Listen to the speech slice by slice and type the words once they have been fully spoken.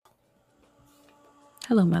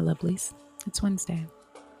Hello, my lovelies. It's Wednesday.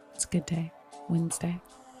 It's a good day. Wednesday.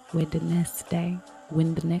 Wednesday.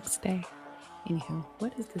 Win the next day. Anywho,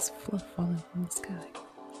 what is this fluff falling from the sky?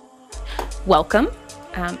 Welcome.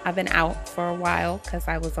 I've been out for a while because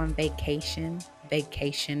I was on vacationing,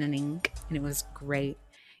 and it was great.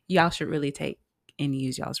 Y'all should really take and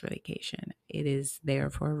use y'all's vacation. It is there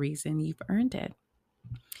for a reason. You've earned it.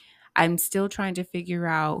 I'm still trying to figure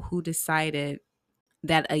out who decided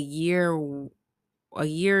that a year's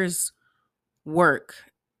work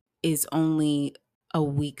is only a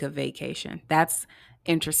week of vacation. That's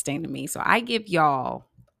interesting to me. So I give y'all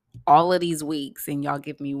all of these weeks and y'all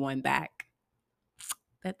give me one back.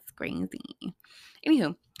 That's crazy.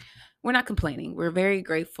 Anywho, we're not complaining. We're very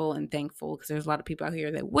grateful and thankful because there's a lot of people out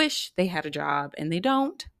here that wish they had a job and they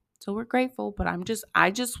don't. So we're grateful, but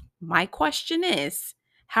my question is,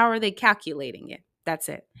 how are they calculating it? That's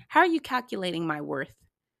it. How are you calculating my worth?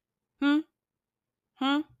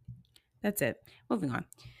 That's it. Moving on.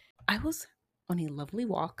 I was on a lovely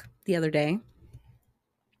walk the other day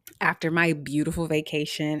after my beautiful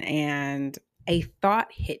vacation, and a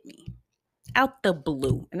thought hit me out the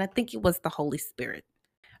blue. And I think it was the Holy Spirit.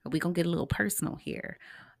 We're going to get a little personal here.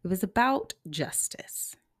 It was about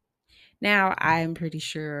justice. Now, I'm pretty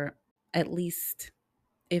sure at least,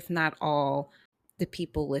 if not all, the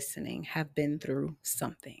people listening have been through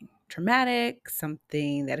something traumatic,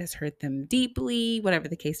 something that has hurt them deeply, whatever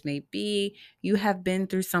the case may be. You have been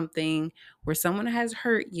through something where someone has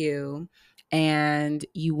hurt you and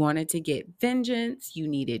you wanted to get vengeance, you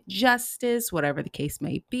needed justice, whatever the case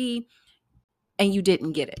may be, and you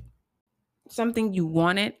didn't get it. Something you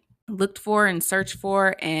wanted, looked for and searched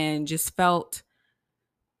for, and just felt,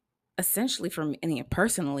 essentially from any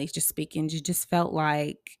personally just speaking, you just felt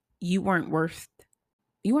like you weren't worth it.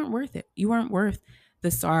 You weren't worth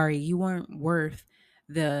the sorry. You weren't worth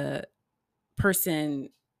the person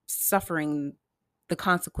suffering the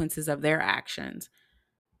consequences of their actions.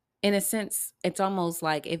 In a sense, it's almost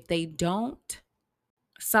like if they don't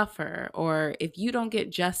suffer or if you don't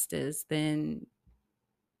get justice, then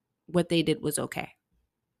what they did was okay.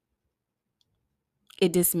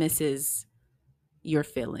 It dismisses your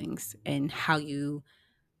feelings and how you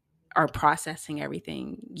are processing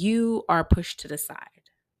everything. You are pushed to the side.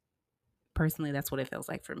 Personally, that's what it feels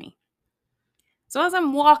like for me. So as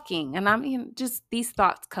I'm walking, and just these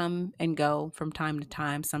thoughts come and go from time to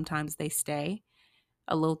time. Sometimes they stay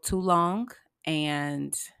a little too long,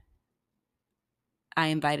 and I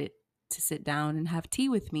invited to sit down and have tea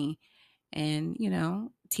with me. And,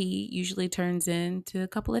 tea usually turns into a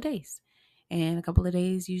couple of days. And a couple of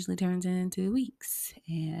days usually turns into weeks.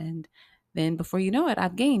 And then before you know it,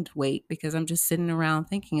 I've gained weight because I'm just sitting around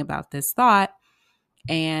thinking about this thought,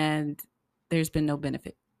 and there's been no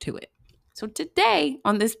benefit to it. So today,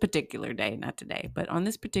 on this particular day, not today, but on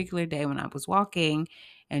this particular day when I was walking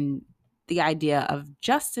and the idea of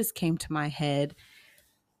justice came to my head,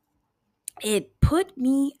 it put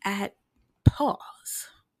me at pause.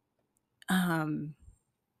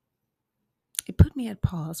 It put me at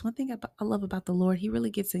pause. One thing I love about the Lord, he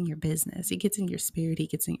really gets in your business. He gets in your spirit. He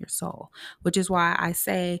gets in your soul, which is why I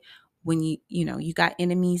say when you got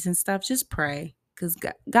enemies and stuff, just pray because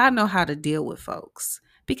God know how to deal with folks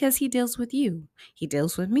because he deals with you. He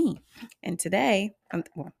deals with me. And today,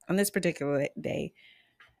 on this particular day,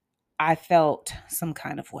 I felt some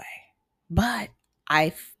kind of way, but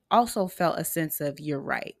I also felt a sense of you're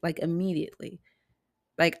right, like immediately.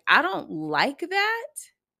 Like, I don't like that.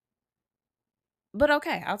 But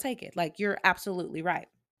okay, I'll take it. Like, you're absolutely right.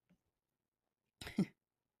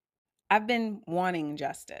 I've been wanting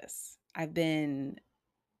justice. I've been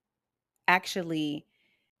actually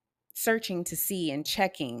searching to see and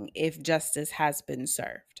checking if justice has been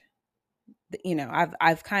served.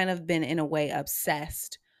 I've kind of been in a way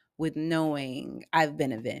obsessed with knowing I've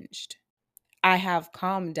been avenged. I have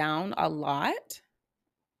calmed down a lot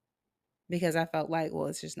because I felt like, well,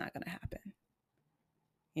 it's just not going to happen.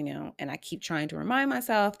 And I keep trying to remind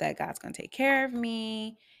myself that God's going to take care of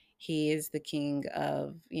me. He is the king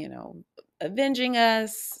of, avenging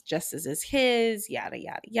us. Justice is his, yada,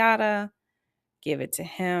 yada, yada. Give it to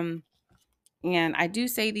him. And I do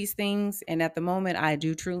say these things, and at the moment, I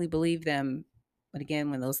do truly believe them. But again,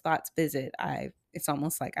 when those thoughts visit, it's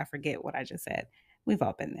almost like I forget what I just said. We've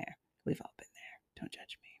all been there. Don't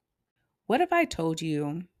judge me. What if I told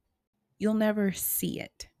you you'll never see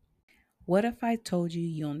it? What if I told you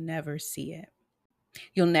you'll never see it?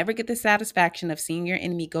 You'll never get the satisfaction of seeing your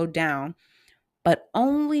enemy go down, but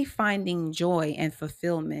only finding joy and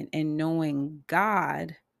fulfillment in knowing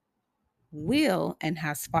God will and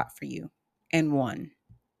has fought for you and won.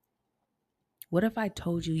 What if I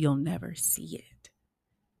told you you'll never see it?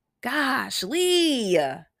 Gosh, Lee,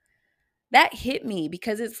 that hit me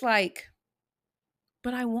because it's like,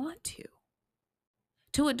 but I want to.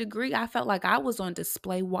 To a degree, I felt like I was on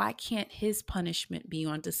display. Why can't his punishment be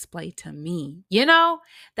on display to me?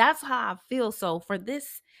 That's how I feel. So for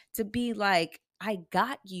this to be like, I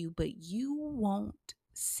got you, but you won't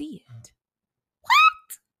see it.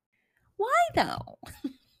 Why though?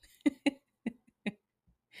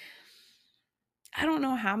 I don't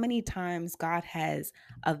know how many times God has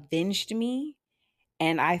avenged me.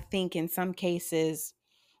 And I think in some cases,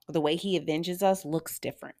 the way he avenges us looks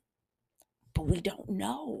different, but we don't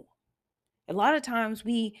know. A lot of times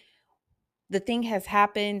the thing has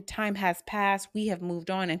happened, time has passed, we have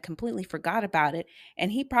moved on and completely forgot about it.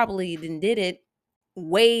 And he probably even did it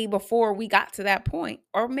way before we got to that point,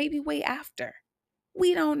 or maybe way after.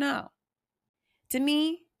 We don't know. To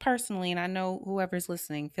me personally, and I know whoever's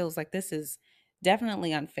listening feels like this is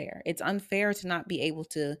definitely unfair. It's unfair to not be able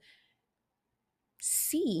to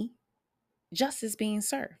see justice being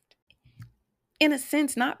served. In a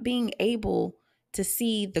sense, not being able to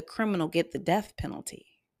see the criminal get the death penalty.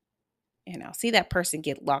 See that person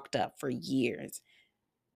get locked up for years.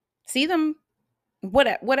 See them,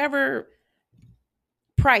 whatever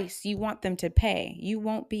price you want them to pay, you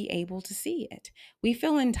won't be able to see it. We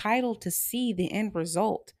feel entitled to see the end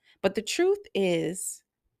result. But the truth is,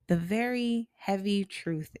 the very heavy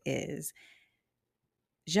truth is,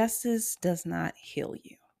 justice does not heal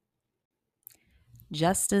you.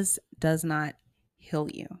 Justice does not heal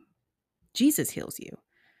you. Jesus heals you.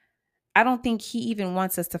 I don't think he even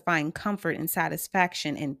wants us to find comfort and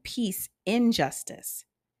satisfaction and peace in justice.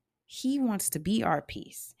 He wants to be our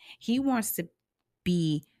peace. He wants to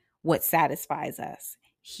be what satisfies us.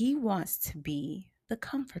 He wants to be the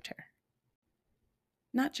comforter,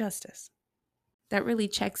 not justice. That really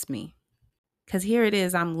checks me, because here it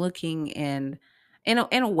is, I'm looking, and in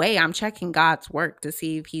a way, I'm checking God's work to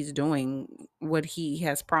see if he's doing what he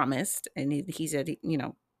has promised. And he said,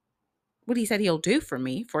 what he said he'll do for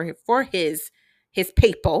me, for his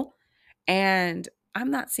people. And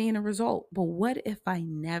I'm not seeing a result. But what if I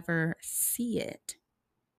never see it?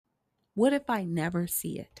 What if I never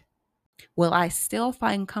see it? Will I still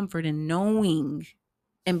find comfort in knowing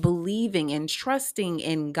and believing and trusting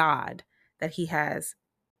in God that he has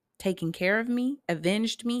taken care of me,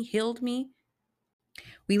 avenged me, healed me?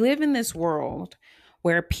 We live in this world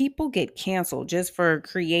where people get canceled just for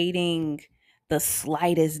creating the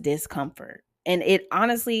slightest discomfort. And it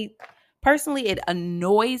honestly, personally, it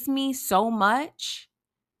annoys me so much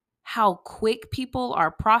how quick people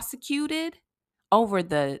are prosecuted over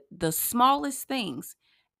the smallest things.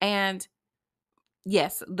 And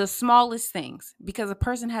yes, the smallest things, because a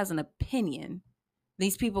person has an opinion.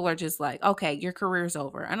 These people are just like, okay, your career's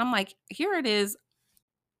over. And I'm like, here it is.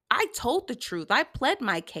 I told the truth. I pled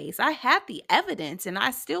my case. I had the evidence, and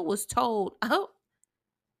I still was told, oh,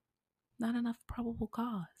 not enough probable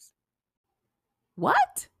cause.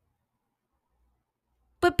 What?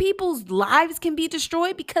 But people's lives can be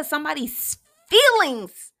destroyed because somebody's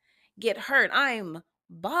feelings get hurt. I'm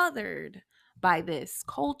bothered by this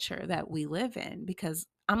culture that we live in, because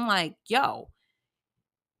I'm like, yo,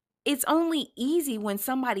 it's only easy when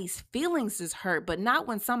somebody's feelings is hurt, but not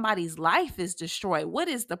when somebody's life is destroyed. What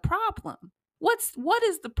is the problem? What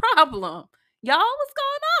is the problem? Y'all, what's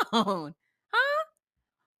going on? Huh?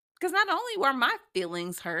 Because not only were my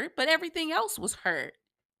feelings hurt, but everything else was hurt.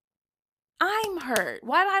 I'm hurt.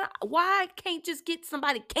 Why I can't just get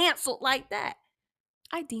somebody canceled like that?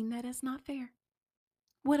 I deem that as not fair.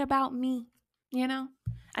 What about me?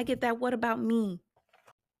 I get that what about me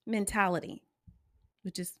mentality,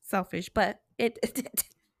 which is selfish, but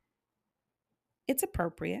it's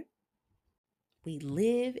appropriate. We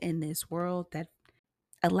live in this world that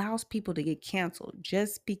allows people to get canceled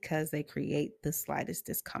just because they create the slightest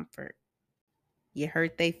discomfort. You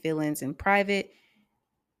hurt their feelings in private,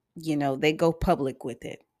 they go public with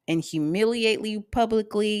it and humiliate you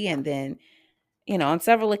publicly. And then, on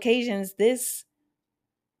several occasions, this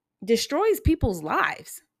destroys people's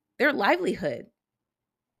lives, their livelihood,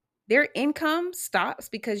 their income stops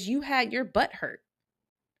because you had your butt hurt.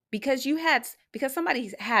 Because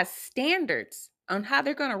somebody has standards on how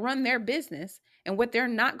they're going to run their business and what they're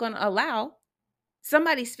not going to allow.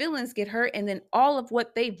 Somebody's feelings get hurt, and then all of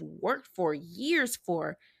what they've worked for years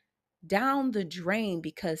for down the drain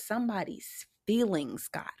because somebody's feelings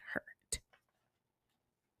got hurt.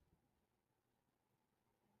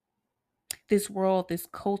 This world, this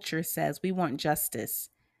culture says we want justice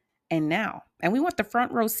and now, and we want the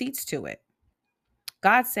front row seats to it.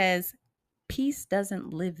 God says peace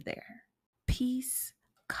doesn't live there. Peace,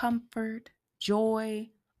 comfort, joy,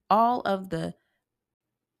 all of the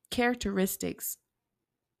characteristics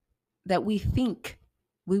that we think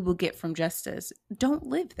we will get from justice don't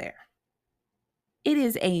live there. It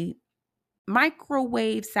is a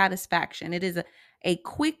microwave satisfaction. It is a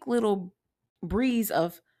quick little breeze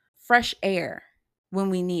of fresh air when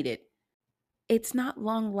we need it. It's not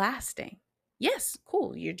long lasting. Yes,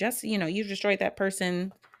 cool. You destroyed that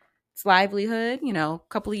person's livelihood, a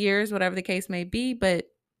couple of years, whatever the case may be, but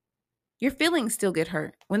your feelings still get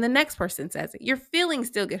hurt when the next person says it. Your feelings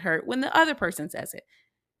still get hurt when the other person says it.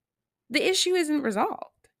 The issue isn't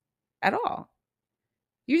resolved at all.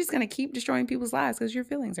 You're just going to keep destroying people's lives because your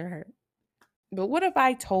feelings are hurt. But what if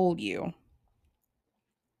I told you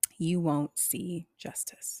you won't see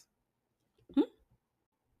justice?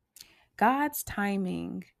 God's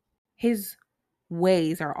timing, his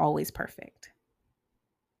ways are always perfect.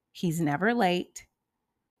 He's never late.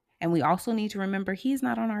 And we also need to remember he's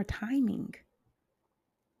not on our timing.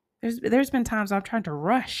 There's been times I've tried to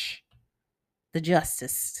rush the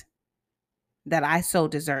justice that I so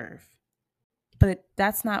deserve. But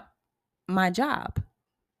that's not my job.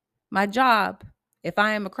 My job, if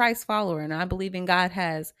I am a Christ follower and I believe in God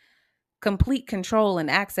has complete control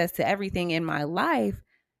and access to everything in my life,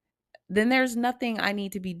 then there's nothing I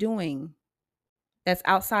need to be doing that's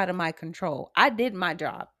outside of my control. I did my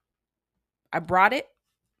job. I brought it,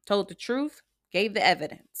 told the truth, gave the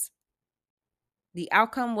evidence. The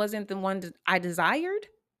outcome wasn't the one that I desired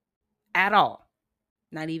at all.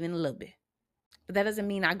 Not even a little bit. But that doesn't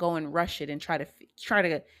mean I go and rush it and try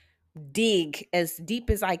to dig as deep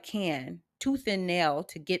as I can, tooth and nail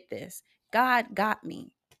to get this. God got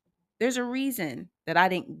me. There's a reason that I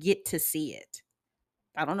didn't get to see it.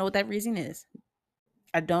 I don't know what that reason is.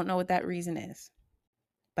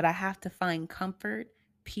 But I have to find comfort,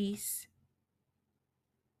 peace,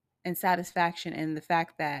 and satisfaction in the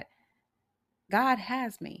fact that God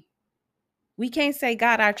has me. We can't say,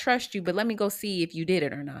 God, I trust you, but let me go see if you did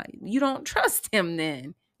it or not. You don't trust him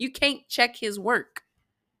then. You can't check his work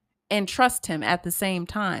and trust him at the same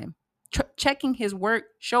time. Checking his work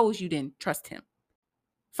shows you didn't trust him.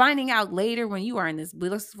 Finding out later when you are in this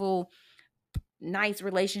blissful, nice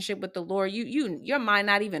relationship with the Lord, your mind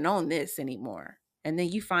not even on this anymore. And then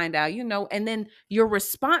you find out, and then your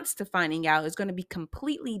response to finding out is going to be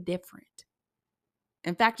completely different.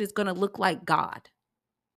 In fact, it's going to look like God.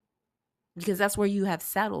 Because that's where you have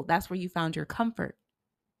settled. That's where you found your comfort.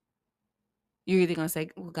 You're either going to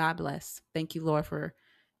say, well, God bless. Thank you, Lord, for,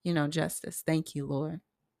 justice. Thank you, Lord.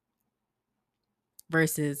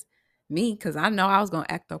 Versus me, because I know I was going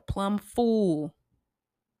to act a plumb fool.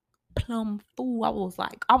 I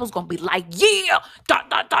was going to be like, yeah,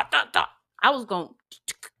 dot, dot, dot, dot, dot. I was going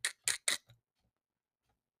to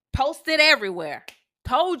post it everywhere.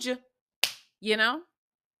 Told you,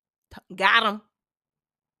 got him.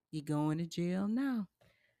 You going to jail now.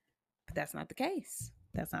 But that's not the case.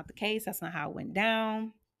 That's not how it went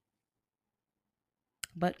down.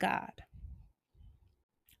 But God.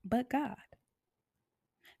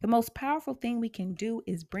 The most powerful thing we can do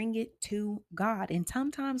is bring it to God. And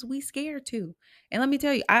sometimes we scared too. And let me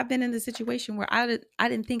tell you, I've been in the situation where I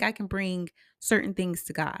didn't think I can bring certain things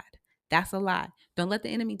to God. That's a lie. Don't let the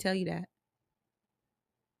enemy tell you that.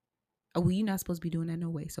 Oh, well, you're not supposed to be doing that no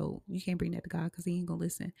way. So you can't bring that to God because he ain't going to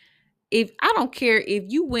listen. I don't care if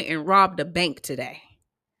you went and robbed a bank today.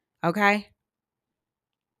 Okay?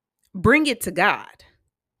 Bring it to God.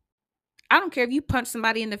 I don't care if you punched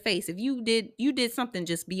somebody in the face. If you did something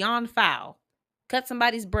just beyond foul, cut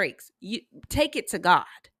somebody's brakes, you take it to God.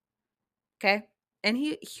 Okay? And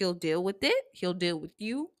he'll deal with it. He'll deal with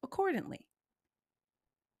you accordingly.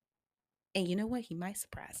 And you know what? He might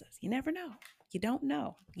surprise us. You never know. You don't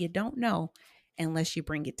know. You don't know unless you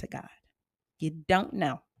bring it to God. You don't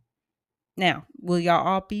know. Now, will y'all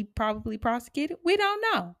all be probably prosecuted? We don't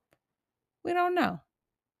know.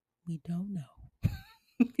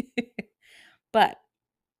 But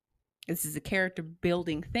this is a character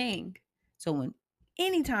building thing. So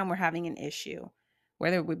anytime we're having an issue,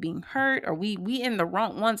 whether we're being hurt or we in the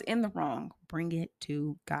wrong, one's in the wrong, bring it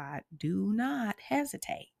to God. Do not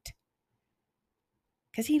hesitate.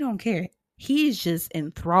 Because he don't care. He's just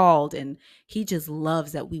enthralled and he just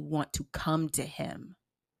loves that we want to come to him.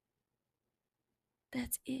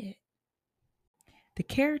 That's it. The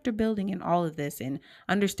character building in all of this and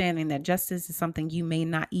understanding that justice is something you may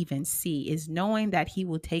not even see is knowing that he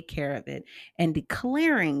will take care of it and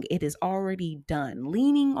declaring it is already done,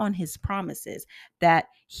 leaning on his promises that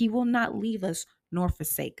he will not leave us nor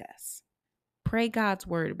forsake us. Pray God's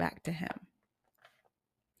word back to him.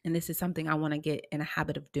 And this is something I want to get in a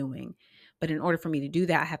habit of doing. But in order for me to do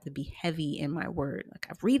that, I have to be heavy in my word. Like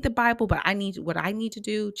I read the Bible, but what I need to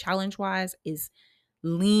do challenge-wise is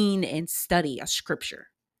lean and study a scripture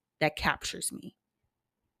that captures me.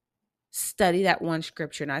 Study that one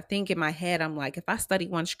scripture. And I think in my head, I'm like, if I study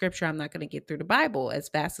one scripture, I'm not going to get through the Bible as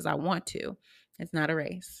fast as I want to. It's not a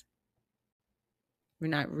race. We're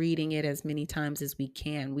not reading it as many times as we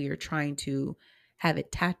can. We are trying to have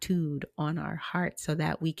it tattooed on our heart so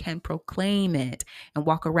that we can proclaim it and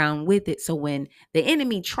walk around with it. So when the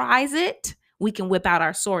enemy tries it, we can whip out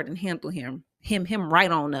our sword and handle him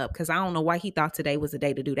right on up. Because I don't know why he thought today was the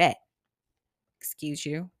day to do that. Excuse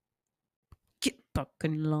you. Get back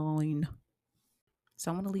in line.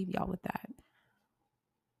 So I'm going to leave y'all with that.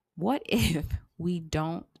 What if we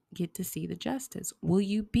don't get to see the justice? Will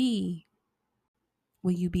you be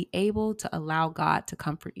able to allow God to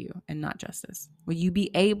comfort you and not justice? Will you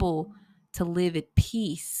be able to live at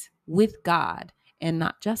peace with God and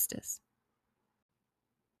not justice?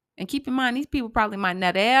 And keep in mind, these people probably might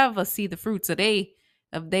not ever see the fruits of they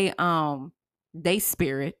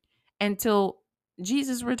spirit until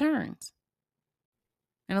Jesus returns.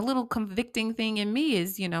 And a little convicting thing in me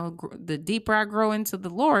is, the deeper I grow into the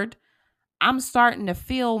Lord, I'm starting to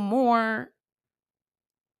feel more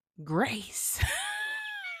grace.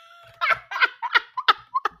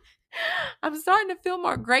 I'm starting to feel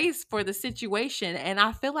more grace for the situation, and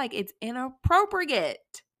I feel like it's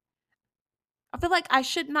inappropriate. I feel like I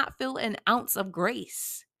should not feel an ounce of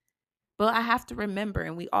grace. But I have to remember,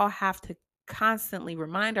 and we all have to constantly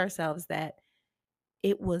remind ourselves that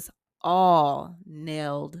it was all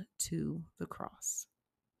nailed to the cross.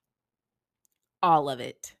 All of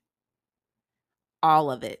it. All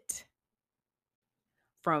of it.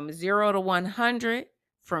 From 0 to 100,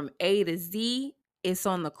 from A to Z, it's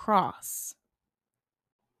on the cross.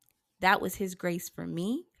 That was his grace for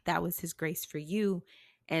me. That was his grace for you.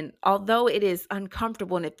 And although it is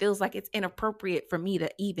uncomfortable and it feels like it's inappropriate for me to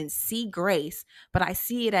even see grace, but I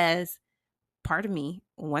see it as part of me.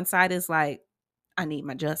 One side is like, I need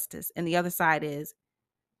my justice. And the other side is,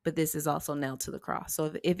 but this is also nailed to the cross.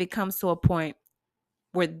 So if it comes to a point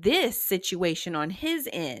where this situation on his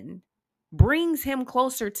end brings him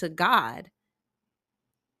closer to God,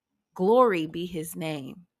 glory be his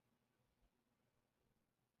name.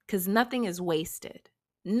 Because nothing is wasted.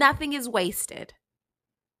 Nothing is wasted.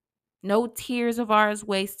 No tears of ours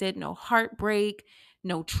wasted, no heartbreak,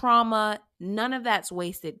 no trauma. None of that's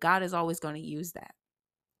wasted. God is always going to use that.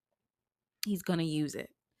 He's going to use it.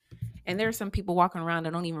 And there are some people walking around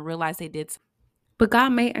that don't even realize they did. But God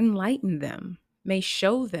may enlighten them, may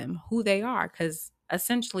show them who they are. Because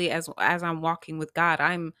essentially, as I'm walking with God,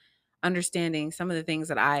 I'm understanding some of the things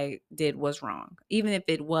that I did was wrong. Even if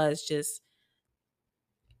it was just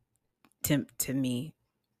to me,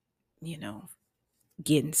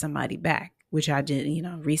 getting somebody back, which I did,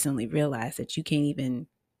 recently realized that you can't even,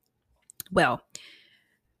 not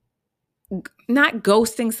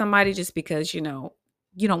ghosting somebody just because, you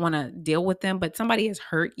don't want to deal with them, but somebody has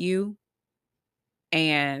hurt you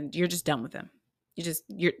and you're just done with them.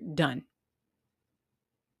 You're done.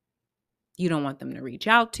 You don't want them to reach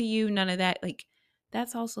out to you. None of that. Like,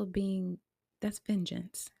 that's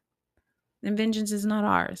vengeance. And vengeance is not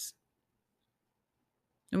ours.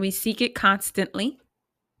 And we seek it constantly.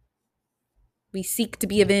 We seek to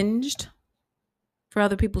be avenged for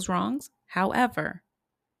other people's wrongs. However,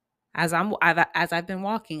 as I've been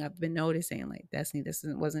walking, I've been noticing, like, Destiny, this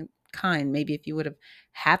wasn't kind. Maybe if you would have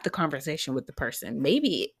had the conversation with the person,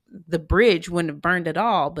 maybe the bridge wouldn't have burned at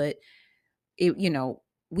all, but it,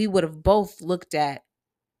 we would have both looked at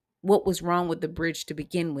what was wrong with the bridge to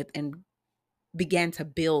begin with and began to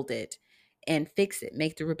build it and fix it,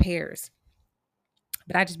 make the repairs.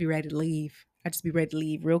 But I just be ready to leave.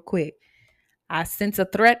 Real quick. I sense a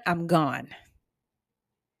threat. I'm gone.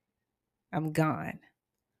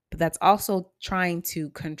 But that's also trying to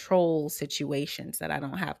control situations that I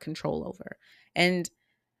don't have control over. And,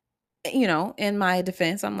 in my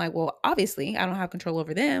defense, I'm like, well, obviously I don't have control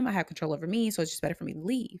over them. I have control over me. So it's just better for me to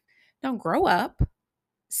leave. Don't grow up,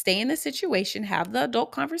 stay in the situation, have the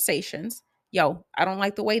adult conversations. Yo, I don't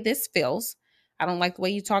like the way this feels. I don't like the way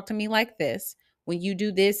you talk to me like this. When you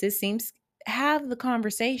do this, it seems, have the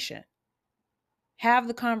conversation.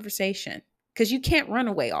 Because you can't run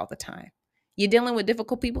away all the time. You're dealing with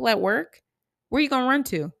difficult people at work. Where are you going to run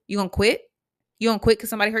to? You going to quit? You going to quit because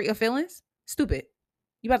somebody hurt your feelings? Stupid.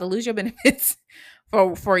 You about to lose your benefits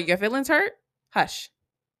for your feelings hurt? Hush.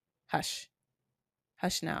 Hush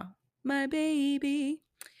now. My baby.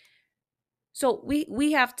 So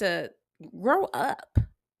we have to grow up.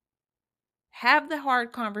 Have the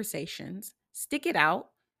hard conversations. Stick it out.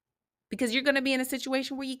 Because you're going to be in a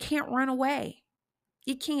situation where you can't run away.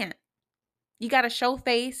 You can't. You got to show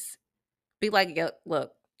face. Be like,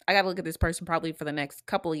 look, I got to look at this person probably for the next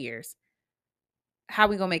couple of years. How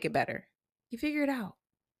we going to make it better? You figure it out.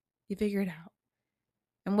 You figure it out.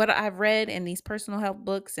 And what I've read in these personal health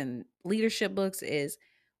books and leadership books is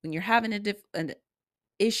when you're having an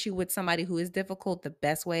issue with somebody who is difficult, the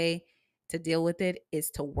best way to deal with it is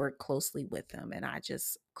to work closely with them. And I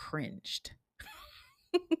just cringed.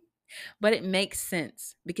 But it makes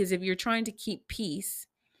sense, because if you're trying to keep peace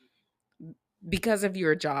because of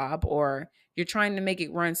your job, or you're trying to make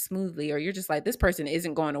it run smoothly, or you're just like, this person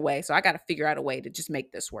isn't going away, so I got to figure out a way to just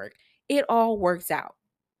make this work. It all works out.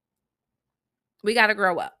 We got to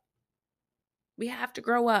grow up. We have to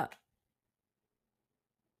grow up.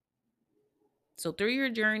 So through your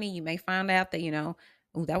journey, you may find out that,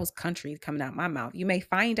 oh, that was country coming out my mouth. You may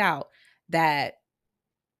find out that,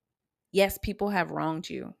 yes, people have wronged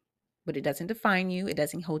you, but it doesn't define you. It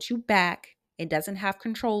doesn't hold you back. It doesn't have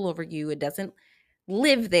control over you. It doesn't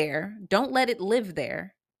live there. Don't let it live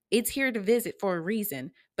there. It's here to visit for a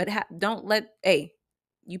reason, but don't let, hey,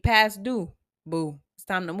 you past due, boo. It's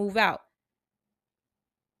time to move out.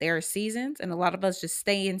 There are seasons, and a lot of us just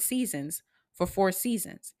stay in seasons for 4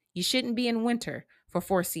 seasons. You shouldn't be in winter for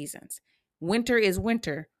 4 seasons. Winter is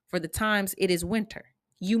winter for the times it is winter.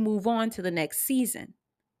 You move on to the next season.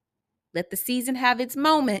 Let the season have its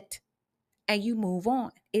moment, and you move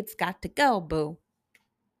on. It's got to go, boo.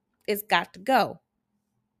 It's got to go.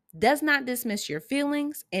 Does not dismiss your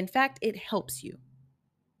feelings. In fact, it helps you.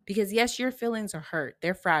 Because yes, your feelings are hurt.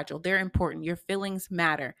 They're fragile. They're important. Your feelings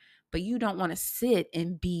matter. But you don't want to sit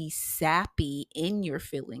and be sappy in your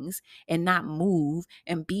feelings and not move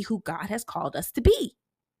and be who God has called us to be.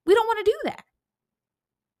 We don't want to do that.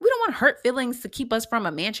 We don't want hurt feelings to keep us from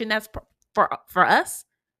a mansion that's for us.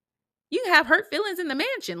 You can have hurt feelings in the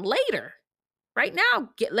mansion later. Right now,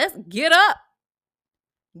 let's get up.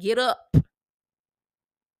 Get up.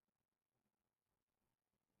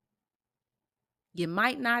 You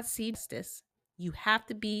might not see justice. You have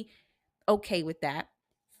to be okay with that.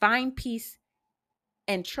 Find peace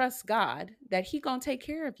and trust God that He gonna take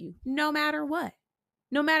care of you no matter what.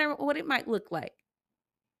 No matter what it might look like.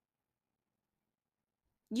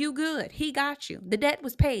 You good. He got you. The debt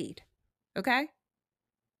was paid. Okay?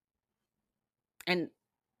 And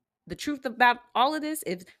the truth about all of this,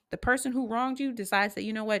 if the person who wronged you decides that,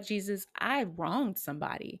 you know what, Jesus, I wronged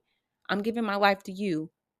somebody. I'm giving my life to you.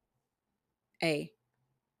 Hey,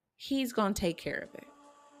 He's going to take care of it.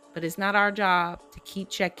 But it's not our job to keep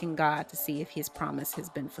checking God to see if His promise has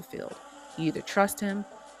been fulfilled. You either trust Him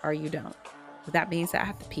or you don't. With that being said, I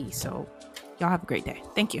have to pee. So y'all have a great day.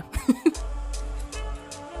 Thank you.